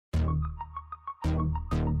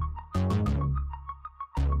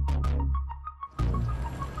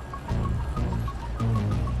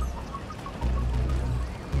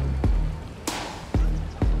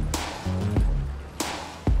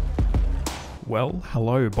Well,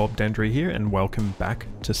 hello, Bob Dendry here, and welcome back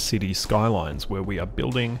to Cities Skylines, where we are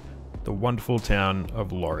building the wonderful town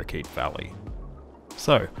of Lorikeet Valley.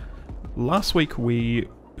 So, last week we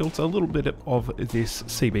built a little bit of this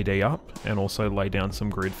CBD up, and also laid down some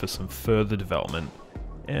grid for some further development.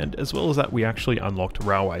 And as well as that, we actually unlocked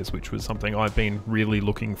railways, which was something I've been really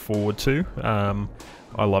looking forward to.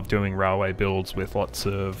 I love doing railway builds with lots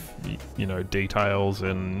of, details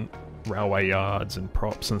and railway yards and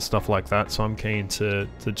props and stuff like that, so I'm keen to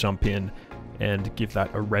jump in and give that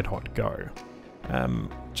a red hot go.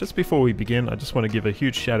 Just before we begin, I just want to give a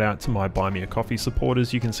huge shout out to my Buy Me a Coffee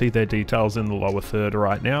supporters. You can see their details in the lower third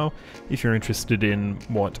right now. If you're interested in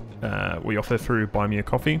what we offer through Buy Me a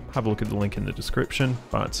Coffee, have a look at the link in the description,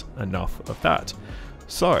 but enough of that.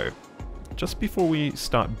 So, just before we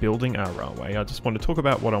start building our railway, I just want to talk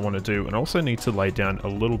about what I want to do, and also need to lay down a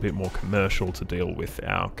little bit more commercial to deal with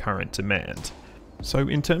our current demand. So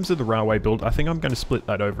in terms of the railway build, I think I'm going to split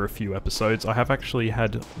that over a few episodes. I have actually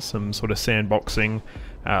had some sort of sandboxing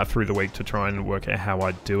through the week to try and work out how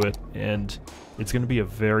I do it, and it's going to be a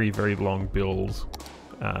very, very long build.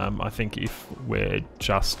 I think if we're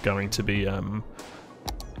just going to be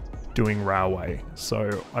doing railway.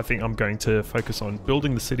 So I think I'm going to focus on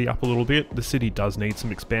building the city up a little bit. The city does need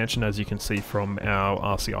some expansion, as you can see from our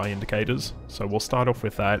RCI indicators. So we'll start off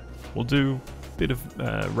with that. We'll do a bit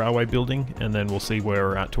of railway building, and then we'll see where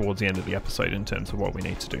we're at towards the end of the episode in terms of what we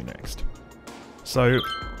need to do next. So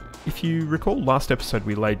if you recall, last episode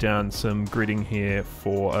we laid down some gridding here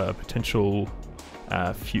for a potential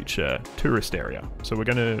future tourist area. So we're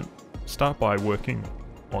going to start by working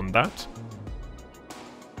on that.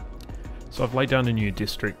 So I've laid down a new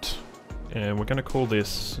district, and we're going to call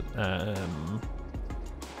this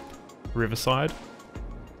Riverside,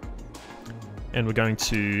 and we're going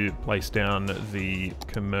to place down the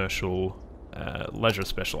commercial leisure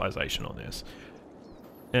specialization on this.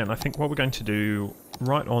 And I think what we're going to do,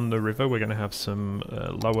 right on the river, we're going to have some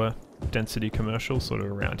lower density commercial sort of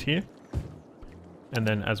around here, and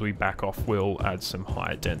then as we back off we'll add some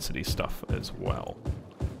higher density stuff as well.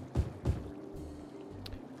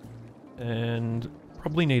 And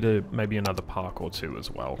probably need maybe another park or two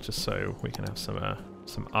as well, just so we can have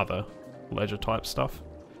some other leisure type stuff.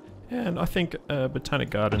 And I think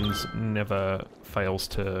Botanic Gardens never fails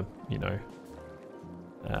to,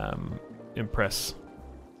 impress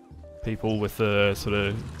people with the sort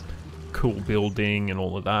of cool building and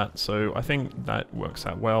all of that. So I think that works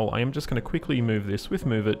out well. I am just going to quickly move this with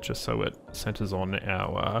Move It, just so it centers on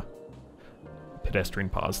our pedestrian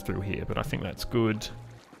paths through here, but I think that's good.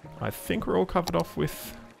 I think we're all covered off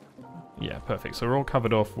with... Yeah, perfect. So we're all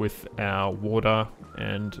covered off with our water,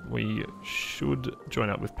 and we should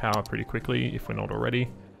join up with power pretty quickly if we're not already.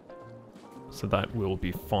 So that will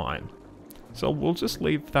be fine. So we'll just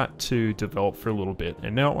leave that to develop for a little bit.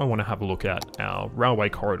 And now I want to have a look at our railway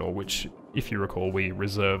corridor, which, if you recall, we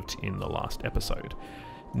reserved in the last episode.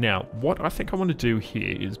 Now, what I think I want to do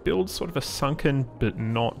here is build sort of a sunken but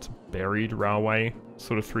not buried railway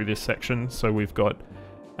sort of through this section. So we've got...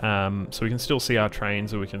 so we can still see our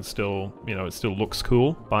trains, and we can still, it still looks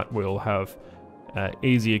cool, but we'll have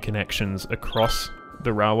easier connections across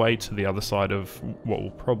the railway to the other side of what will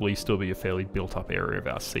probably still be a fairly built up area of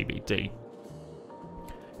our CBD.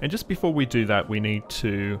 And just before we do that, we need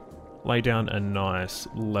to lay down a nice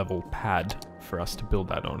level pad for us to build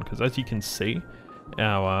that on, because as you can see,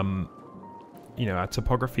 our, our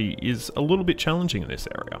topography is a little bit challenging in this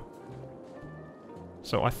area.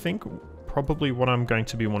 So I think probably what I'm going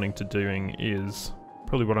to be wanting to doing is,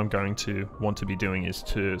 to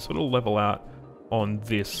sort of level out on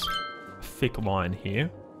this thick line here.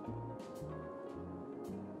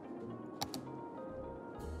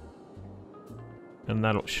 And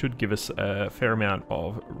that should give us a fair amount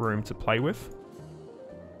of room to play with.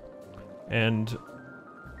 And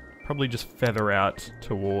probably just feather out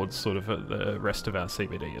towards sort of the rest of our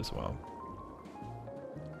CBD as well.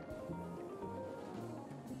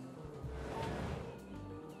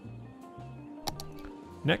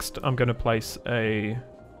 Next, I'm going to place a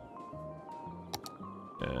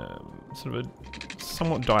sort of a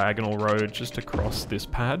somewhat diagonal road just across this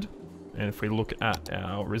pad. And if we look at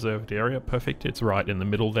our reserved area, perfect, it's right in the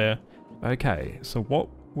middle there. Okay, so what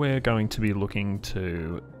we're going to be looking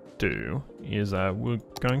to do is we're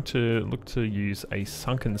going to look to use a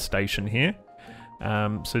sunken station here.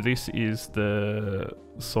 So this is the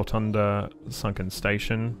Sotunda sunken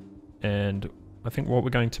station, and I think what we're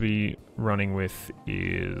going to be running with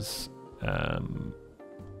is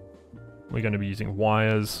we're going to be using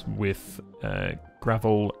wires with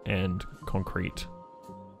gravel and concrete.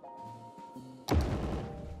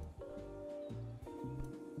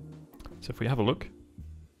 So if we have a look,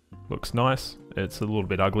 looks nice. It's a little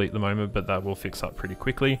bit ugly at the moment, but that will fix up pretty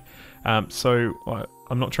quickly. So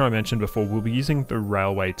I'm not sure I mentioned before, we'll be using the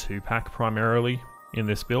Railway 2-pack primarily in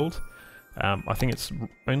this build. I think it's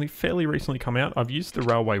only fairly recently come out. I've used the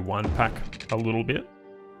Railway 1-pack a little bit,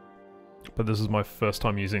 but this is my first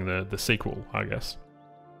time using the sequel, I guess.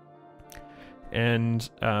 And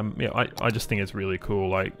yeah, I just think it's really cool.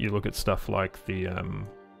 Like, you look at stuff like the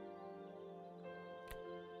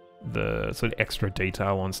sort of extra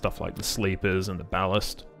detail on stuff like the sleepers and the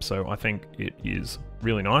ballast. So I think it is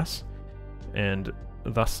really nice, and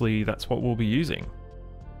thusly that's what we'll be using.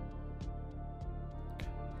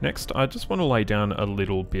 Next, I just want to lay down a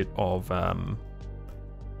little bit of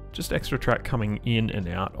just extra track coming in and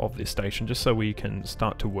out of this station, just so we can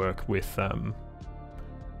start to work with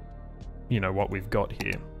you know, what we've got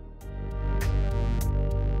here.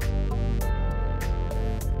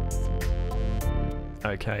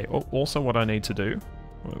 Okay, also what I need to do,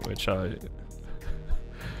 which I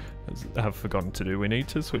have forgotten to do, we need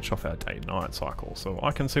to switch off our day-night cycle so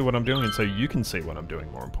I can see what I'm doing and so you can see what I'm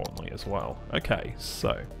doing, more importantly, as well. Okay,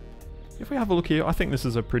 so if we have a look here, I think this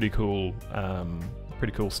is a pretty cool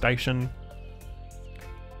station.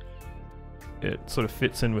 It sort of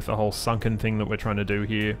fits in with the whole sunken thing that we're trying to do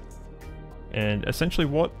here. And essentially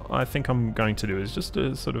what I think I'm going to do is just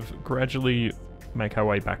to sort of gradually make our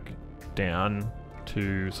way back down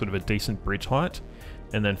to sort of a decent bridge height,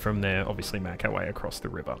 and then from there obviously make our way across the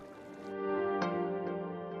river.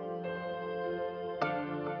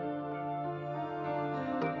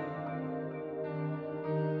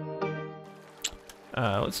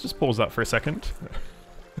 Let's just pause that for a second.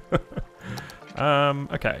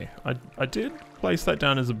 Okay, I did place that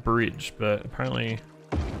down as a bridge, but apparently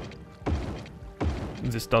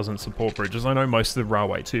this doesn't support bridges. I know most of the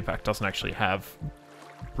Railway 2-pack doesn't actually have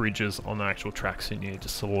bridges on the actual tracks, so you need to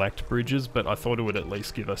select bridges, but I thought it would at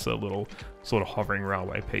least give us a little sort of hovering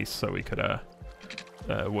railway piece so we could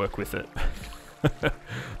work with it.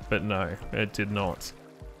 But no, it did not.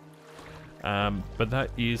 But that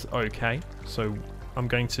is okay. So I'm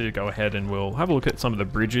going to go ahead and we'll have a look at some of the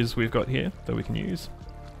bridges we've got here that we can use.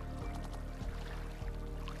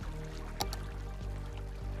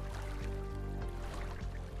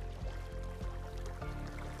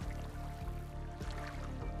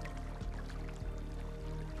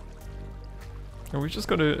 And we've just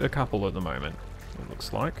got a couple at the moment, it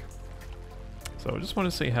looks like. So I just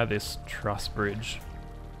want to see how this truss bridge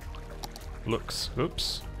looks.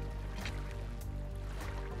 Oops.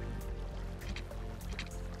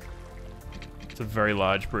 It's a very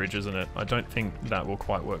large bridge, isn't it? I don't think that will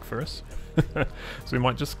quite work for us. So we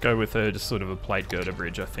might just go with just sort of a plate girder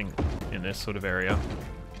bridge, I think, in this sort of area.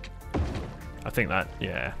 I think that,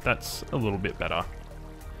 yeah, that's a little bit better.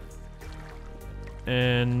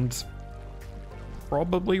 And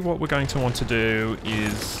probably what we're going to want to do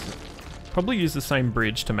is probably use the same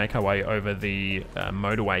bridge to make our way over the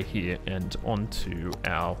motorway here and onto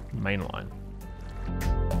our main line.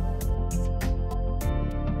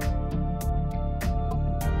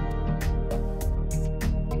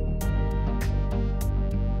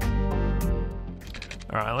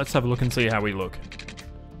 Alright, let's have a look and see how we look.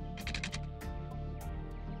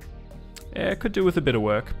 Yeah, could do with a bit of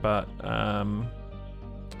work, but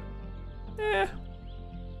yeah.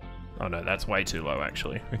 Oh no, that's way too low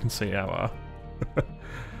actually. We can see our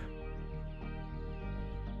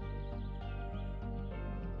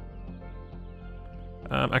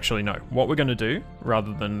actually no. What we're going to do,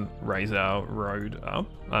 rather than raise our road up,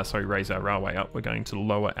 raise our railway up, we're going to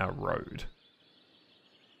lower our road.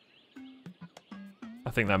 I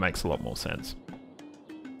think that makes a lot more sense.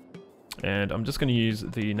 And I'm just going to use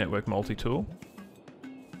the network multi-tool.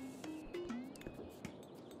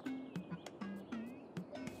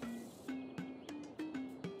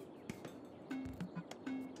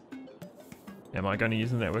 Am I going to use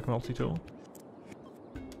the network multi-tool?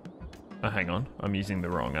 Oh, hang on, I'm using the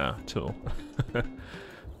wrong tool.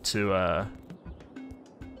 Just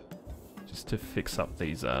to fix up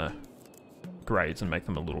these grades and make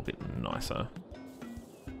them a little bit nicer.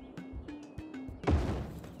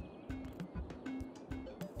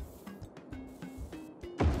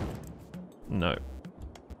 No.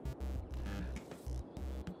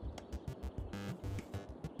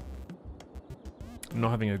 I'm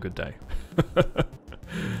not having a good day.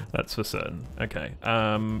 That's for certain. Okay,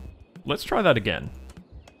 let's try that again.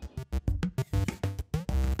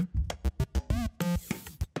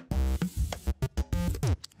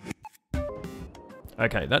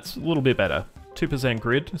 Okay, that's a little bit better. 2%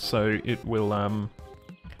 grid, so it will,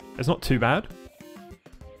 it's not too bad.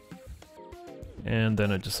 And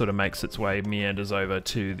then it just sort of makes its way, meanders over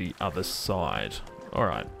to the other side.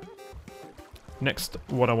 Alright. Next,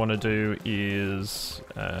 what I want to do is,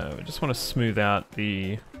 I just want to smooth out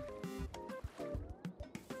the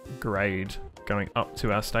grade going up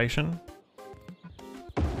to our station.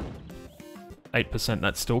 8%,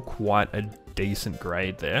 that's still quite a decent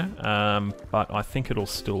grade there, but I think it'll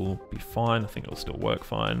still be fine. I think it'll still work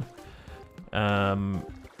fine. And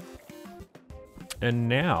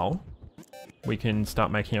now we can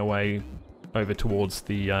start making our way over towards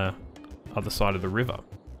the other side of the river.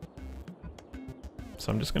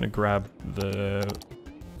 So I'm just going to grab the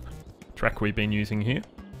track we've been using here.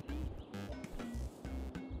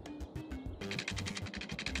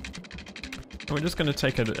 And we're just going to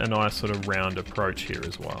take a nice sort of round approach here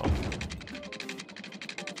as well.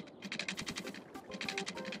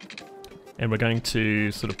 And we're going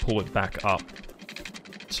to sort of pull it back up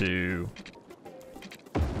to,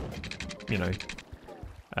 you know,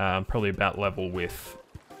 probably about level with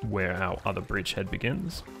where our other bridgehead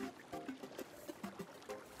begins.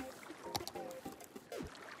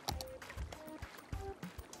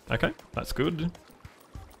 Okay, that's good.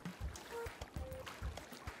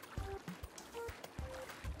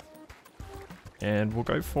 And we'll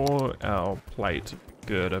go for our plate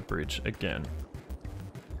girder bridge again.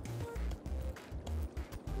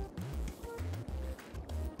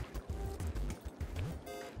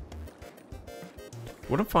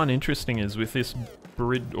 What I find interesting is with this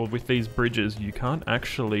bridge, or with these bridges, you can't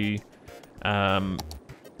actually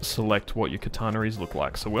select what your catenaries look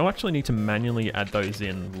like. So we'll actually need to manually add those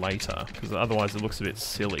in later, because otherwise it looks a bit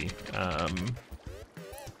silly.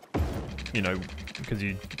 You know, because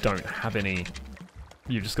you don't have any,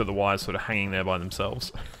 you've just got the wires sort of hanging there by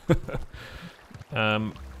themselves.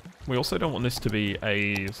 We also don't want this to be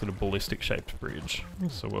a sort of ballistic shaped bridge,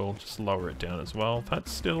 so we'll just lower it down as well.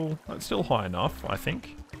 That's still high enough, I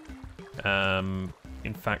think.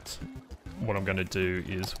 In fact, what I'm going to do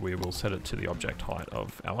is we will set it to the object height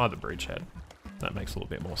of our other bridgehead. That makes a little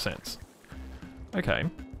bit more sense. Okay,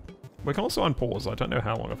 we can also unpause. I don't know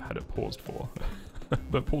how long I've had it paused for,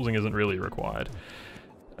 but pausing isn't really required.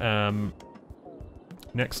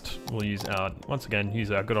 Next, we'll use our, once again,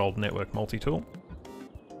 use our good old network multi-tool.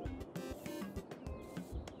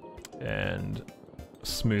 And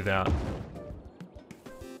smooth out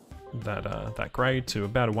that grade to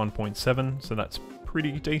about a 1.7, so that's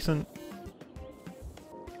pretty decent.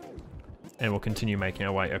 And we'll continue making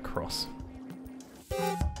our way across.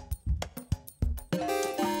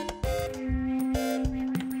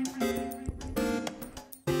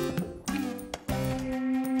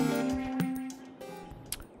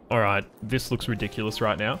 Alright, this looks ridiculous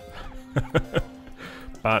right now.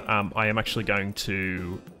 But I am actually going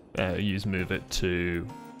to use Move It to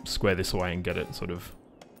square this away and get it sort of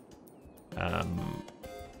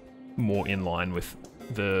more in line with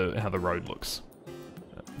how the road looks.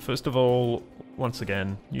 First of all, once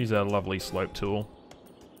again, use our lovely slope tool,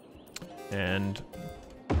 and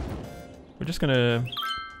we're just going to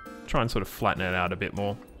try and sort of flatten it out a bit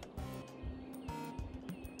more.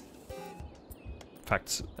 In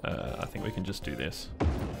fact, I think we can just do this.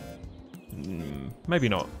 Maybe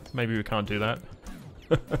not. Maybe we can't do that.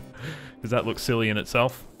 Because that looks silly in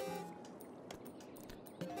itself.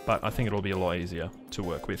 But I think it'll be a lot easier to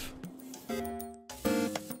work with.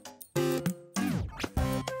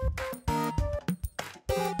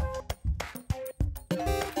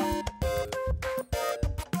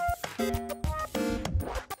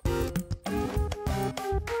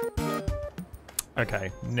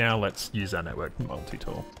 Okay, now let's use our network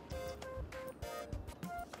multi-tool.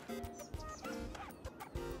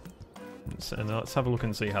 And let's have a look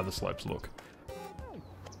and see how the slopes look.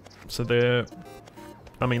 So they're,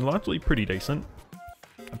 I mean, largely pretty decent.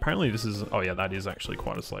 Apparently this is, oh yeah, that is actually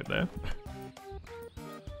quite a slope there.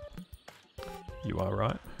 You are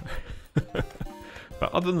right.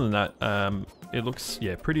 But other than that, it looks,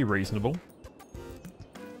 yeah, pretty reasonable.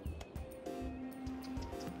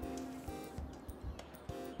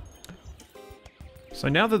 So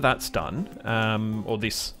now that that's done, or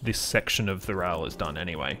this section of the rail is done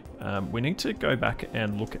anyway, we need to go back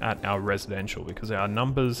and look at our residential, because our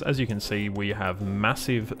numbers, as you can see, we have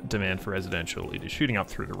massive demand for residential. It is shooting up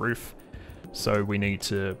through the roof, so we need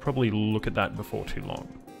to probably look at that before too long.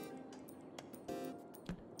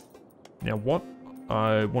 Now what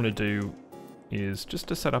I want to do is just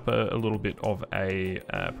to set up a little bit of a,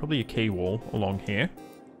 probably a key wall along here.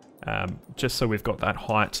 Just so we've got that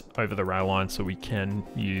height over the rail line, so we can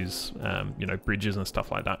use, you know, bridges and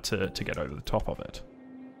stuff like that to get over the top of it.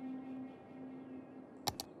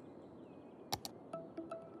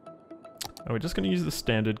 we're just going to use the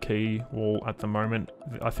standard key wall at the moment.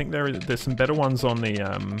 I think there's some better ones on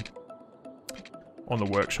the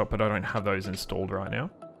workshop, but I don't have those installed right now.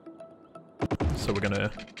 So we're going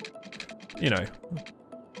to, you know,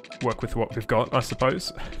 work with what we've got, I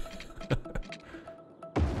suppose.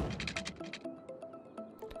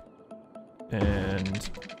 And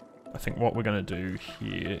I think what we're going to do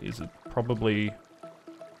here is probably,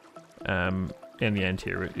 in the end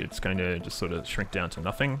here, it's going to just sort of shrink down to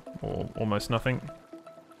nothing, or almost nothing.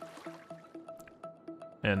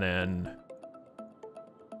 And then,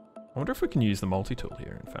 I wonder if we can use the multi-tool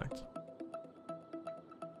here, in fact.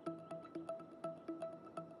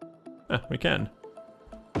 Ah, we can.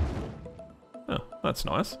 Oh, that's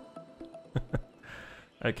nice.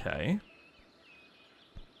 Okay.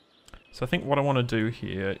 So I think what I want to do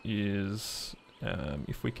here is,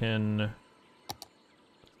 if we can,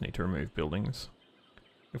 need to remove buildings.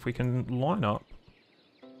 If we can line up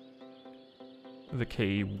the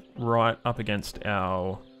key right up against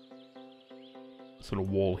our sort of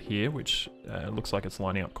wall here, which looks like it's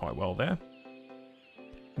lining up quite well there,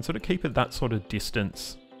 and sort of keep it that sort of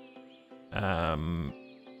distance from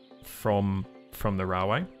the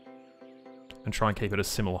railway, and try and keep it a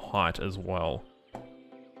similar height as well.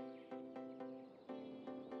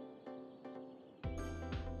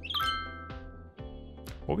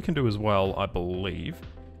 What we can do as well, I believe,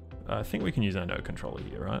 I think we can use our node controller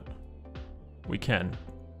here, right? We can.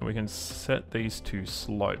 We can set these to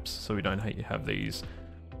slopes so we don't have these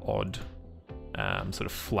odd sort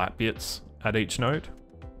of flat bits at each node.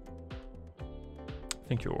 I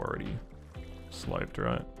think you're already sloped,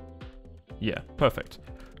 right? Yeah, perfect.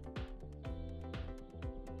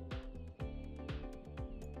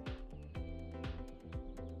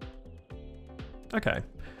 Okay.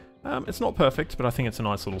 It's not perfect, but I think it's a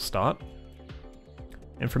nice little start.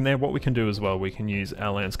 And from there, what we can do as well, we can use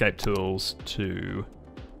our landscape tools to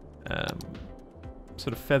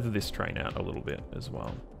sort of feather this train out a little bit as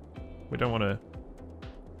well. We don't want to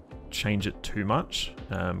change it too much,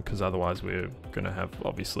 because otherwise we're going to have,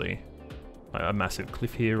 obviously, a massive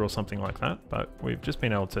cliff here or something like that. But we've just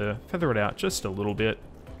been able to feather it out just a little bit,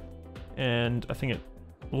 and I think it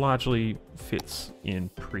largely fits in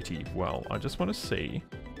pretty well. I just want to see,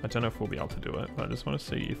 I don't know if we'll be able to do it, but I just want to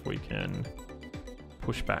see if we can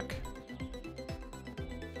push back.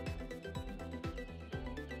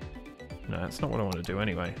 No, that's not what I want to do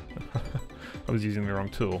anyway. I was using the wrong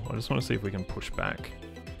tool. I just want to see if we can push back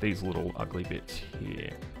these little ugly bits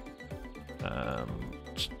here.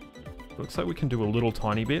 Looks like we can do a little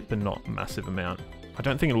tiny bit, but not a massive amount. I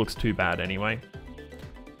don't think it looks too bad anyway.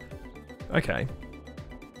 Okay.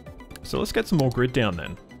 So let's get some more grid down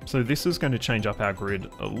then. So this is going to change up our grid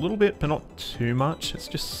a little bit, but not too much. It's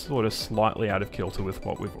just sort of slightly out of kilter with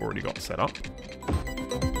what we've already got set up.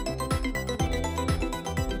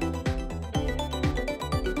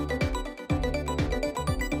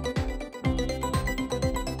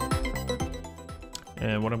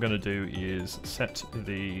 And what I'm going to do is set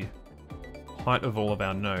the height of all of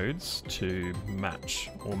our nodes to match,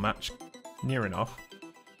 or match near enough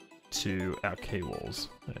to our key walls,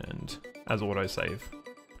 and as autosave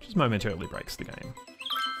just momentarily breaks the game.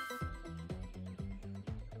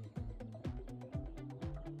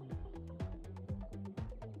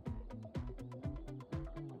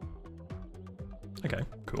 Okay,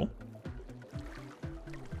 cool.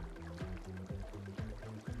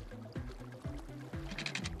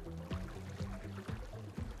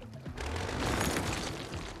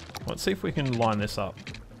 Let's see if we can line this up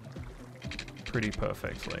pretty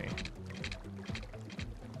perfectly.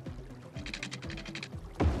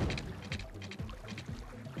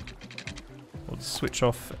 We'll switch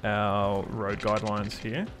off our road guidelines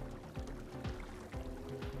here.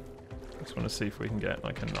 Just want to see if we can get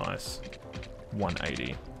like a nice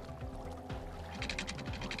 180.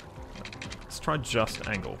 Let's try just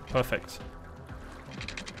angle. Perfect.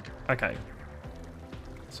 Okay.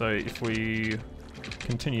 So if we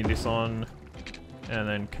continue this on and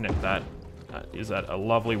then connect that, is at a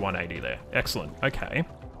lovely 180 there. Excellent. Okay.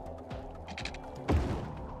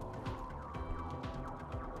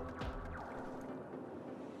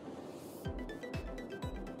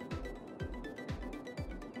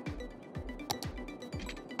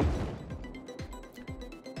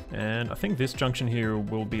 And I think this junction here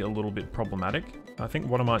will be a little bit problematic. I think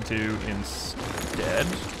what I might do instead,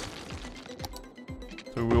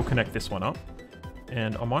 so we'll connect this one up,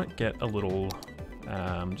 and I might get a little,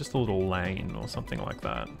 just a little lane or something like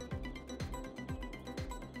that.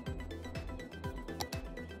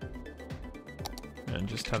 And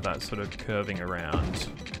just have that sort of curving around.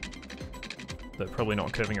 They're probably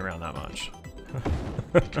not curving around that much.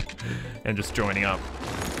 and just joining up.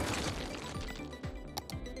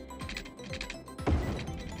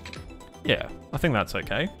 Yeah, I think that's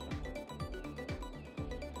okay.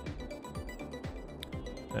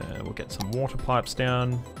 We'll get some water pipes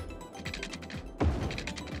down.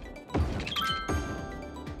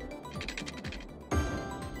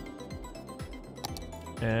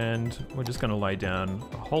 And we're just going to lay down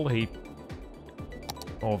a whole heap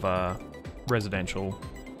of residential.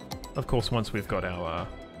 Of course, once we've got our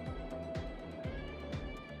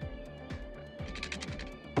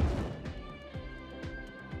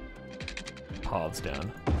paths down,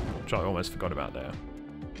 which I almost forgot about there.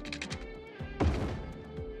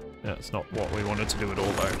 That's not what we wanted to do at all,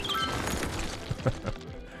 though.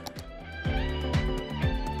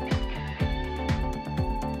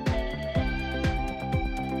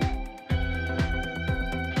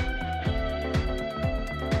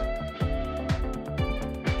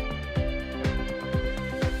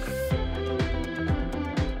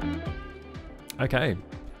 Okay,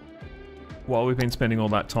 while we've been spending all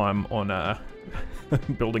that time on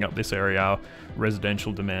building up this area, our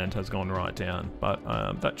residential demand has gone right down, but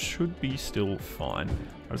that should be still fine.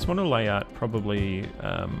 I just want to lay out probably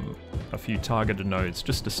a few targeted nodes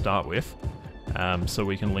just to start with, so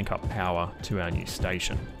we can link up power to our new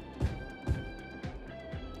station.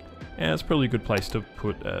 And it's probably a good place to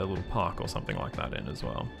put a little park or something like that in as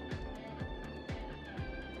well.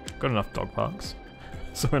 Got enough dog parks.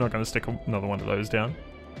 So we're not going to stick another one of those down.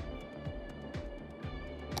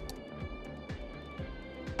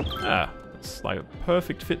 Ah, it's like a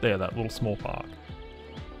perfect fit there, that little small park.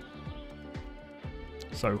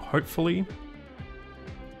 So hopefully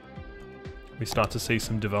we start to see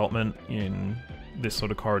some development in this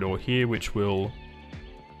sort of corridor here, which will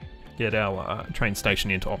get our train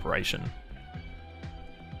station into operation.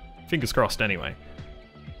 Fingers crossed anyway.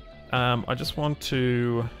 I just want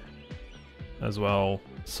to as well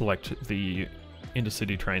select the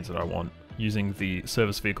intercity trains that I want using the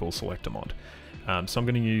service vehicle selector mod. So I'm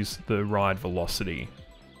going to use the ride velocity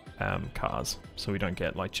cars, so we don't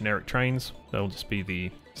get like generic trains. They'll just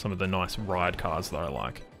be some of the nice ride cars that I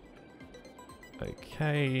like.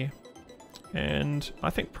 Okay, and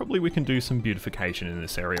I think probably we can do some beautification in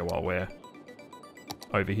this area while we're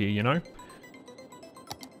over here, you know?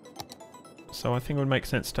 So I think it would make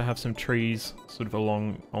sense to have some trees sort of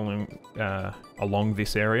along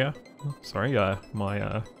this area. Oh, sorry,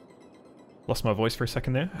 lost my voice for a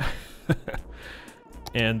second there.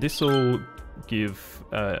 And this will give,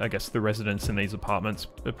 I guess, the residents in these apartments,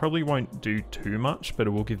 it probably won't do too much, but it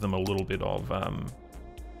will give them a little bit of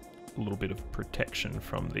protection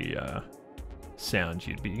from the sound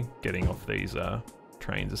you'd be getting off these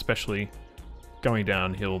trains, especially going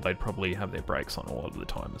downhill. They'd probably have their brakes on a lot of the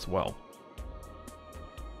time as well.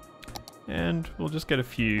 And we'll just get a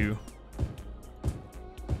few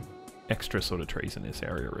extra sort of trees in this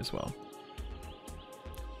area as well.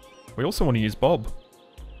 We also want to use Bob.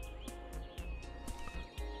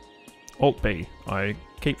 Alt B, I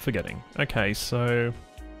keep forgetting. Okay, so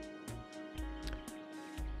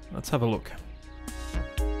let's have a look.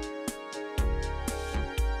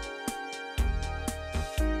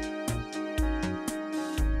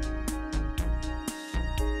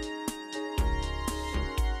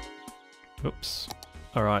 Oops.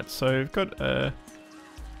 Alright, so we've got a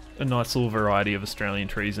nice little variety of Australian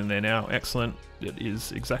trees in there now. Excellent. It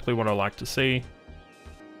is exactly what I like to see.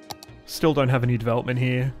 Still don't have any development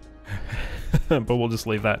here. But we'll just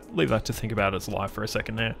leave that to think about its life for a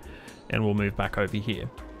second there. And we'll move back over here.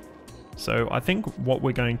 So I think what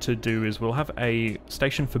we're going to do is we'll have a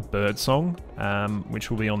station for Birdsong, which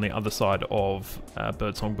will be on the other side of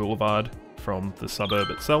Birdsong Boulevard from the suburb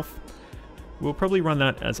itself. We'll probably run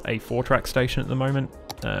that as a 4-track station at the moment.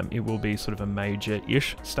 It will be sort of a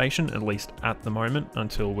major-ish station, at least at the moment,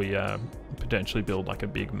 until we potentially build like a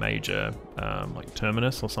big major like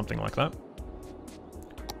terminus or something like that.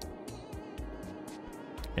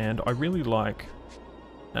 And I really like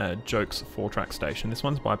Joke's 4-track station. This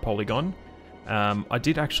one's by Polygon. I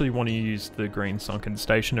did actually want to use the green sunken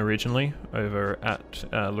station originally over at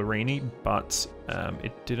Lorini, but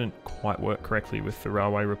it didn't quite work correctly with the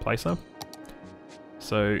railway replacer.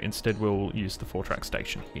 So instead we'll use the 4-track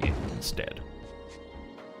station here instead.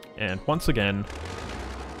 And once again,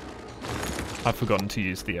 I've forgotten to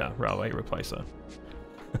use the railway replacer.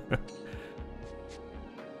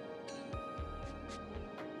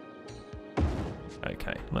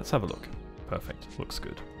 Okay, let's have a look. Perfect, looks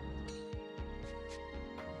good.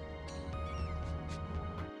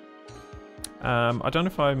 I don't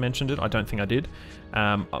know if I mentioned it, I don't think I did.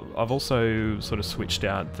 I've also sort of switched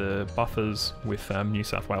out the buffers with New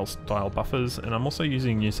South Wales style buffers, and I'm also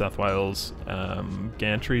using New South Wales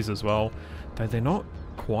gantries as well, though they're not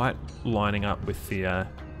quite lining up with the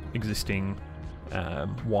existing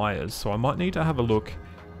wires, so I might need to have a look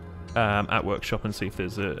at Workshop and see if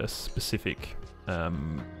there's a specific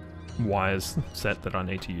wires set that I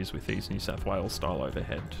need to use with these New South Wales style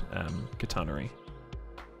overhead catenary.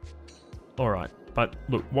 Alright, but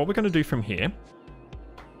look, what we're going to do from here,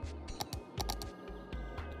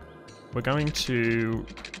 we're going to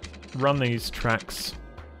run these tracks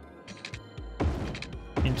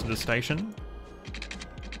into the station.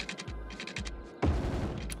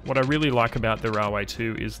 What I really like about the railway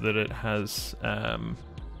too is that it has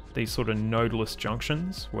these sort of nodeless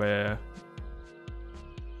junctions where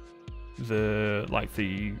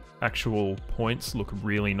the actual points look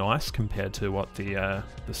really nice compared to what the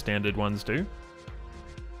standard ones do.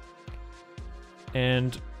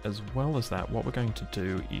 And as well as that, what we're going to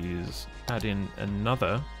do is add in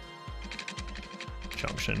another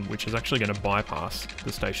junction, which is actually going to bypass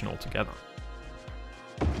the station altogether.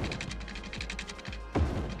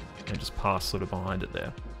 And just pass sort of behind it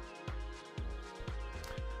there.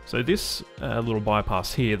 So this little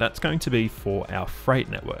bypass here, that's going to be for our freight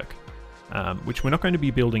network, which we're not going to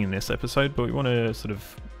be building in this episode, but we want to sort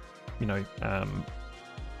of, you know,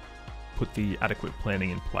 put the adequate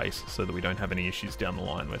planning in place so that we don't have any issues down the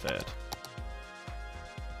line with it.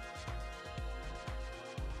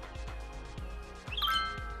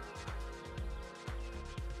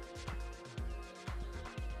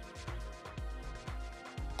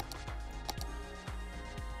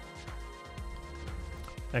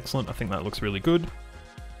 Excellent, I think that looks really good.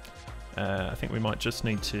 I think we might just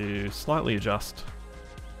need to slightly adjust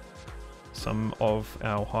some of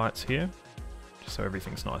our heights here, just so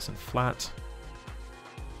everything's nice and flat.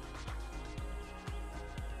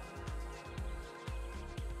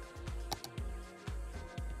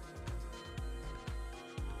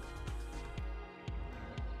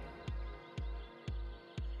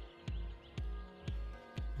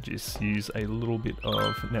 Just use a little bit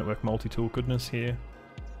of network multi-tool goodness here.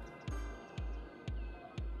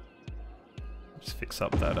 Just fix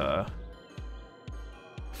up that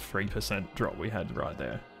 3% drop we had right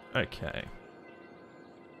there. Okay.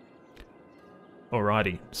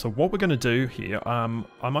 Alrighty, so what we're going to do here,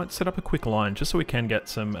 I might set up a quick line just so we can get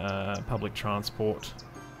some public transport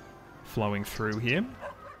flowing through here.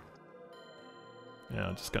 Yeah,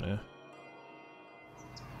 I'm just going to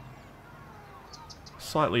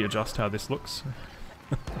slightly adjust how this looks,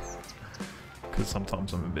 because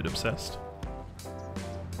sometimes I'm a bit obsessed.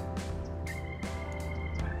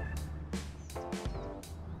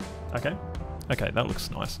 Okay, that looks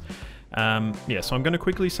nice. Yeah, so I'm going to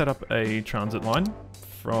quickly set up a transit line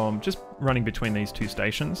from just running between these two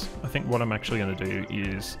stations. I think what I'm actually going to do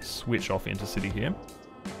is switch off Intercity here.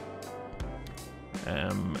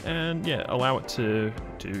 And yeah, allow it to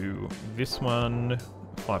do this one.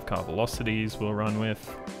 5 car velocities we'll run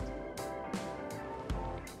with.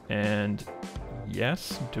 And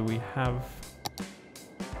yes, do we have...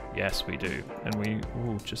 Yes, we do. And we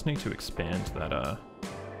just need to expand that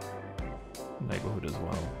neighborhood as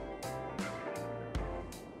well.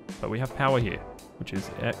 But we have power here, which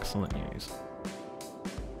is excellent news.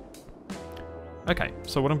 Okay,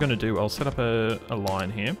 so what I'm going to do, I'll set up a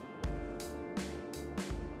line here.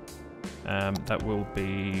 That will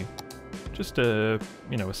be just a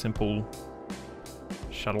simple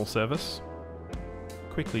shuttle service.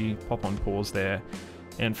 Quickly pop on pause there.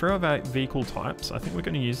 And for our vehicle types, I think we're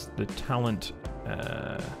going to use the Talent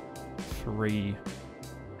 3.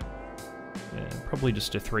 Probably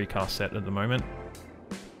just a 3-car set at the moment.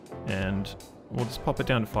 And we'll just pop it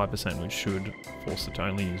down to 5%, which should force it to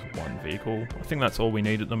only use one vehicle. I think that's all we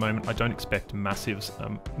need at the moment. I don't expect massive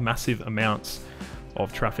amounts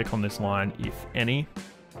of traffic on this line, if any.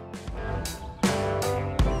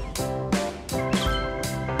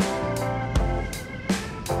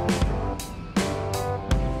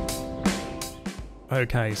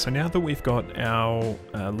 Okay, so now that we've got our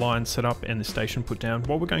line set up and the station put down,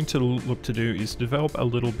 what we're going to look to do is develop a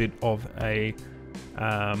little bit of a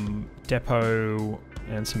depot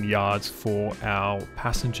and some yards for our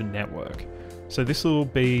passenger network. So this will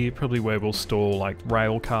be probably where we'll store like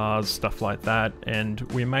rail cars, stuff like that, and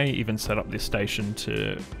we may even set up this station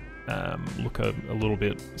to look a little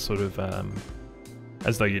bit sort of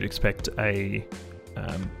as though you'd expect a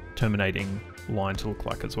terminating line to look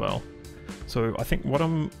like as well. So I think what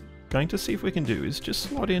I'm going to see if we can do is just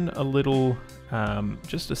slot in a little,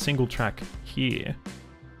 just a single track here,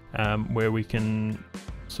 where we can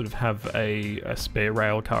sort of have a spare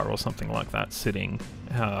rail car or something like that sitting,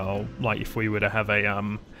 how like if we were to have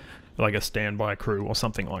a like a standby crew or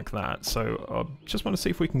something like that. So I just want to see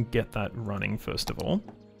if we can get that running first of all.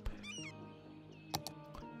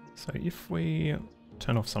 So if we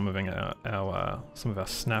turn off some of our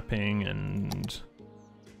snapping and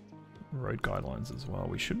road guidelines as well,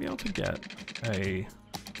 we should be able to get a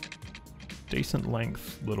decent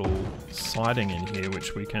length little siding in here,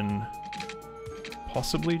 which we can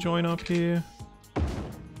possibly join up here.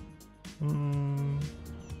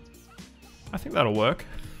 I think that'll work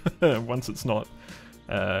once it's not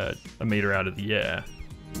a meter out of the air.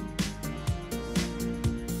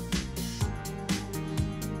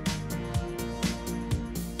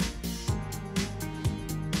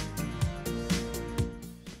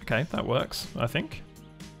 Okay, that works, I think.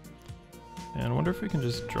 And I wonder if we can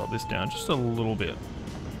just drop this down just a little bit.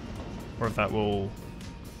 Or if that will...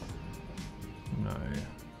 No.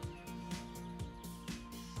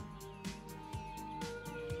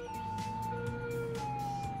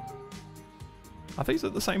 Are these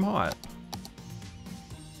at the same height?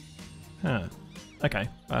 Huh. Okay.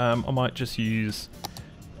 I might just use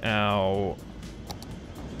our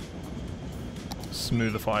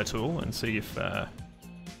smoothify tool and see if that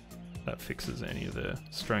fixes any of the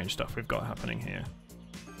strange stuff we've got happening here.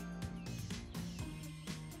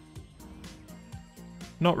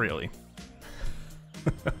 Not really.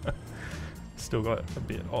 Still got a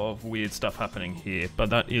bit of weird stuff happening here, but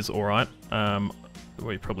that is alright.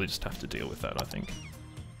 We probably just have to deal with that, I think.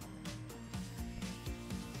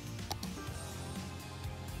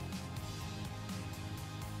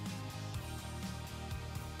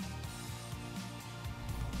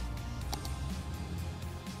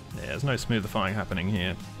 Yeah, there's no smoothifying happening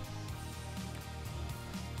here.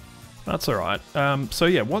 That's alright. So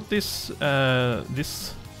yeah, what this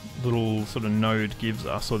this little sort of node gives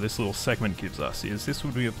us, or this little segment gives us, is this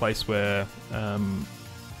would be a place where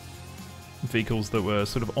vehicles that were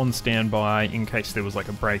sort of on standby in case there was like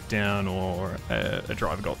a breakdown or a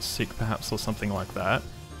driver got sick perhaps or something like that,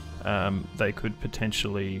 they could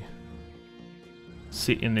potentially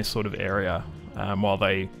sit in this sort of area while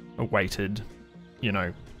they awaited, you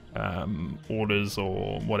know, orders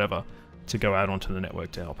or whatever to go out onto the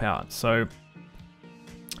network to help out. So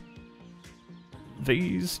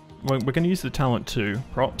these, we're going to use the Talent 2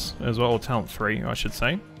 props as well, or Talent 3 I should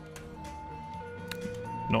say.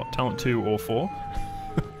 Not Talent 2 or 4.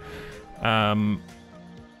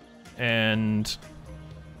 And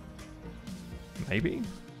maybe?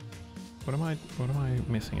 What am I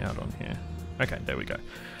missing out on here? Okay, there we go.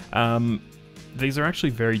 These are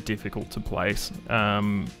actually very difficult to place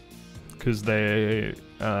because they're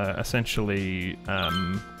essentially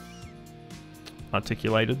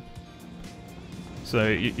articulated. So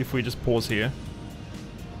if we just pause here,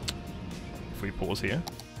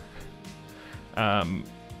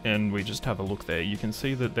 and we just have a look there, you can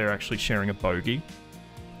see that they're actually sharing a bogey.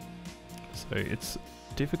 So it's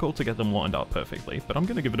difficult to get them lined up perfectly, but I'm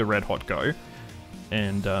going to give it a red hot go,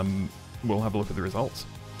 and we'll have a look at the results.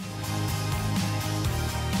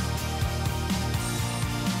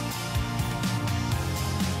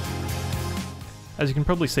 As you can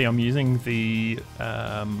probably see, I'm using the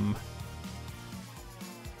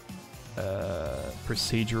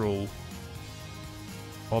procedural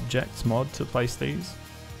objects mod to place these.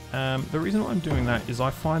 The reason why I'm doing that is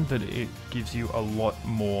I find that it gives you a lot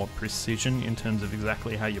more precision in terms of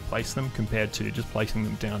exactly how you place them compared to just placing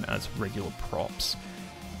them down as regular props.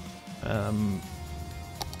 So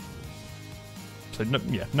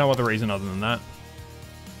no other reason other than that.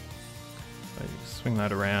 So swing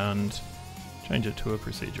that around, change it to a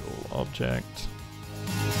procedural object.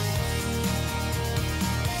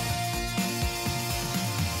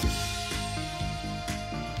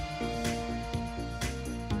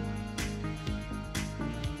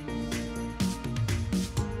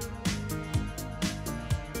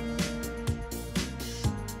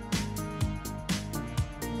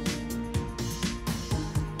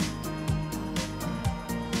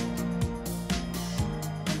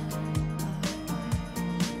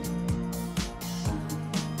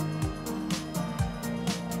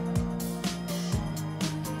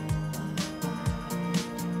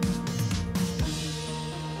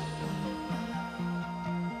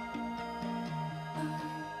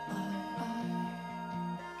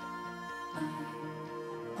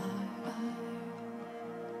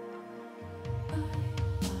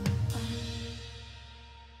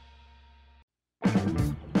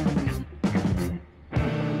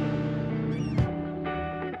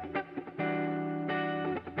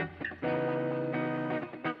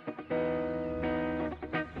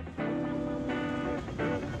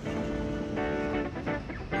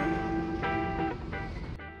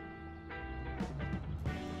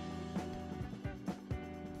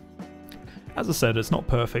 As I said, it's not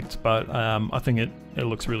perfect, but I think it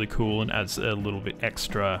looks really cool and adds a little bit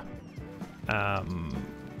extra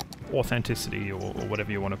authenticity, or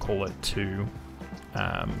whatever you want to call it, to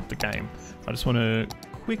the game. I just want to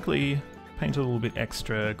quickly paint a little bit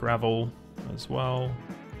extra gravel as well.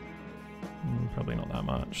 Probably not that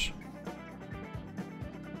much.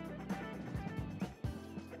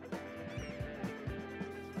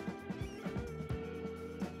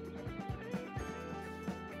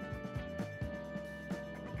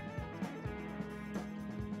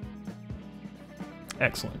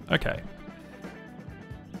 Excellent, okay.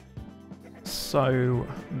 So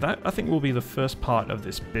that, I think, will be the first part of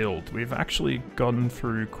this build. We've actually gone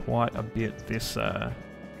through quite a bit this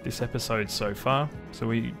episode so far. So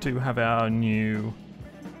we do have our new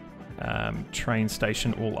train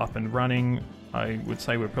station all up and running. I would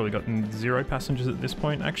say we've probably gotten 0 passengers at this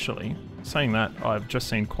point, actually. Saying that, I've just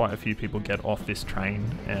seen quite a few people get off this train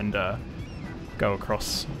and go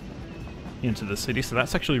across into the city, so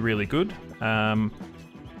that's actually really good.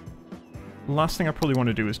 Last thing I probably want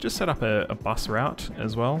to do is just set up a bus route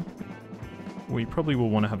as well. We probably will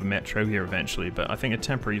want to have a metro here eventually, but I think a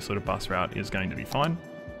temporary sort of bus route is going to be fine.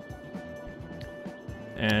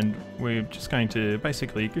 And we're just going to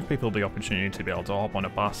basically give people the opportunity to be able to hop on a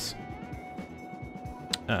bus,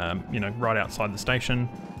 you know, right outside the station.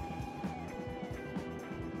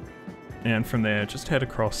 And from there, just head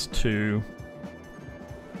across to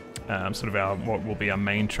sort of what will be our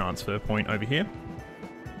main transfer point over here.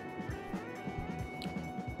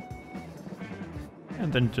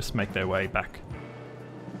 And then just make their way back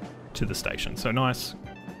to the station. So nice,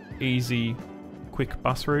 easy, quick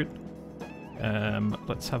bus route.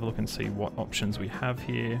 Let's have a look and see what options we have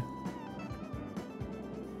here.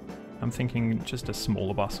 I'm thinking just a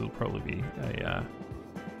smaller bus will probably be a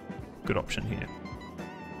good option here.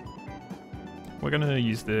 We're going to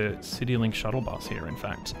use the CityLink shuttle bus here, in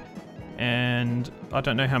fact. And I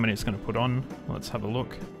don't know how many it's going to put on. Let's have a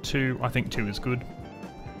look. 2, I think 2 is good.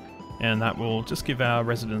 And that will just give our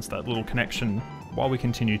residents that little connection while we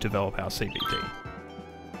continue to develop our CBD.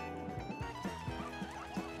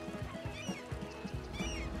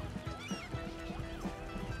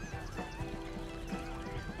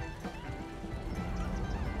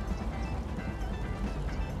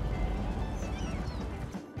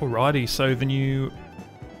 Alrighty, so the new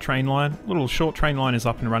train line, little short train line, is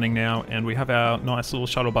up and running now, and we have our nice little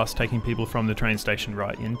shuttle bus taking people from the train station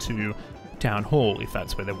right into Town Hall, if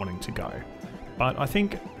that's where they're wanting to go. But I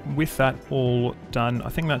think with that all done, I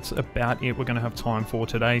think that's about it we're going to have time for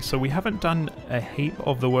today. So we haven't done a heap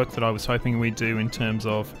of the work that I was hoping we'd do in terms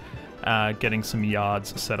of getting some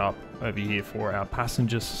yards set up over here for our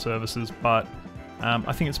passenger services, but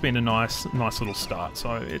I think it's been a nice little start.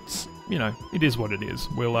 So it's, you know, it is what it is.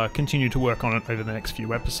 We'll continue to work on it over the next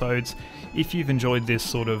few episodes. If you've enjoyed this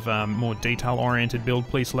sort of more detail-oriented build,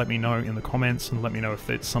 please let me know in the comments and let me know if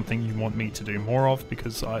it's something you want me to do more of,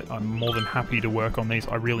 because I'm more than happy to work on these.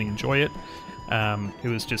 I really enjoy it. It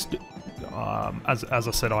was just, as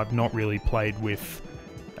I said, I've not really played with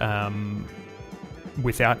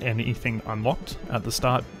without anything unlocked at the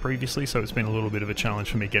start previously, so it's been a little bit of a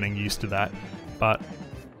challenge for me getting used to that. But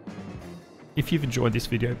if you've enjoyed this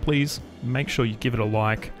video, please make sure you give it a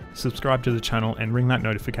like, subscribe to the channel, and ring that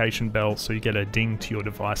notification bell so you get a ding to your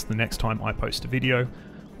device the next time I post a video.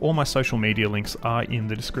 All my social media links are in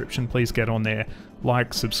the description. Please get on there,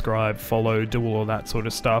 like, subscribe, follow, do all of that sort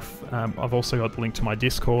of stuff. I've also got the link to my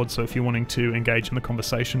Discord, so if you're wanting to engage in the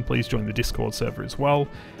conversation, please join the Discord server as well.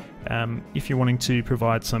 If you're wanting to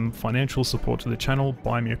provide some financial support to the channel,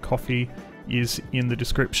 Buy Me a Coffee is in the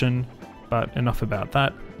description. But enough about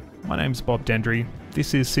that. My name's Bob Dendry.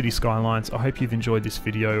 This is Cities Skylines. I hope you've enjoyed this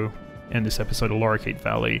video and this episode of Lorikeet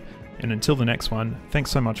Valley. And until the next one, thanks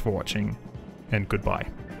so much for watching, and goodbye.